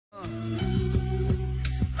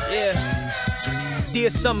Dear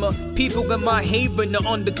summer, people in my haven are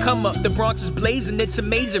on the come up. The Bronx is blazing, it's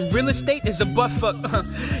amazing. Real estate is a buffer.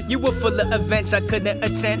 You were full of events I couldn't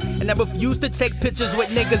attend, and I refused to take pictures with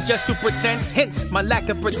niggas just to pretend. Hence my lack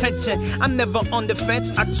of pretension. I'm never on the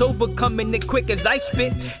fence. October coming in quick as I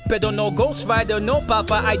spit. Pero no Ghost Rider, no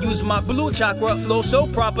Papa. I use my blue chakra flow so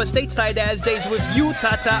proper. Stay tight as days with you,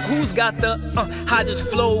 Tata. Who's got the hottest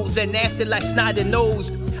flows and nasty like snotty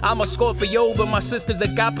nose? I'm a Scorpio, but my sister's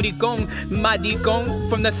a Capricorn. Maricon,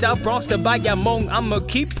 from the South Bronx to Bayamon. I'ma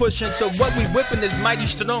keep pushing, so what we whipping is mighty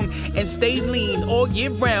strong. And stay lean all year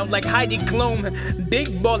round like Heidi Klum. Big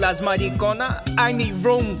ballers, maricona, I need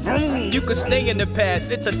room. You could stay in the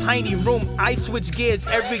past, it's a tiny room. I switch gears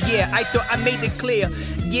every year, I thought I made it clear.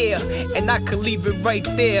 Yeah, and I could leave it right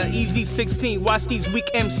there. Easy 16, watch these weak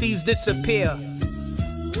MCs disappear.